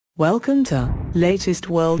Welcome to latest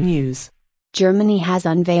world news. Germany has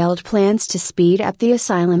unveiled plans to speed up the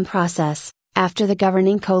asylum process, after the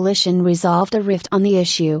governing coalition resolved a rift on the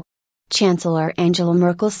issue. Chancellor Angela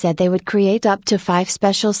Merkel said they would create up to 5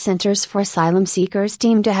 special centers for asylum seekers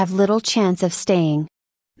deemed to have little chance of staying.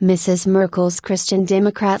 Mrs. Merkel's Christian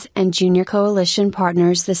Democrats and junior coalition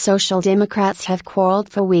partners the Social Democrats have quarreled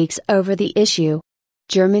for weeks over the issue.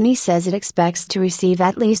 Germany says it expects to receive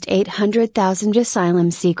at least 800,000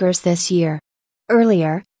 asylum seekers this year.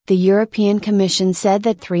 Earlier, the European Commission said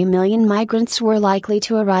that 3 million migrants were likely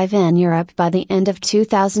to arrive in Europe by the end of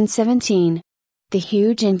 2017. The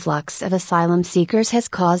huge influx of asylum seekers has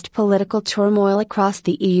caused political turmoil across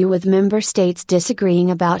the EU, with member states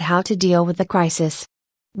disagreeing about how to deal with the crisis.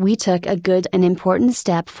 "We took a good and important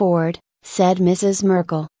step forward," said Mrs.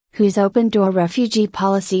 Merkel, whose open-door refugee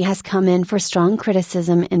policy has come in for strong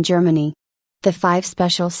criticism in Germany. The 5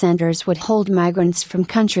 special centers would hold migrants from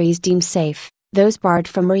countries deemed safe, those barred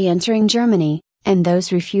from re-entering Germany, and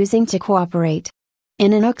those refusing to cooperate.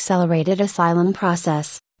 In an accelerated asylum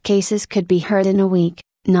process, cases could be heard in a week,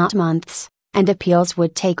 not months, and appeals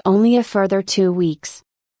would take only a further 2 weeks.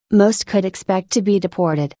 Most could expect to be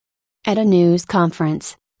deported. At a news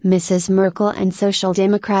conference, Mrs. Merkel and Social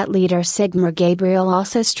Democrat leader Sigmar Gabriel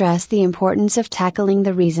also stressed the importance of tackling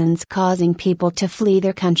the reasons causing people to flee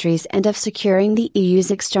their countries and of securing the EU's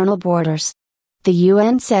external borders. The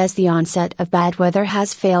UN says the onset of bad weather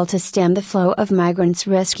has failed to stem the flow of migrants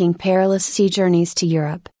risking perilous sea journeys to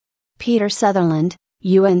Europe. Peter Sutherland,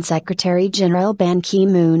 UN Secretary-General Ban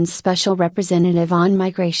Ki-moon's special representative on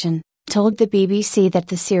migration, told the BBC that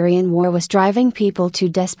the Syrian war was driving people to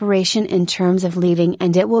desperation in terms of leaving,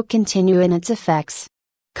 and it will continue in its effects.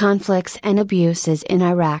 Conflicts and abuses in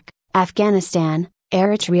Iraq, Afghanistan,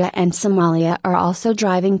 Eritrea and Somalia are also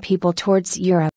driving people towards Europe.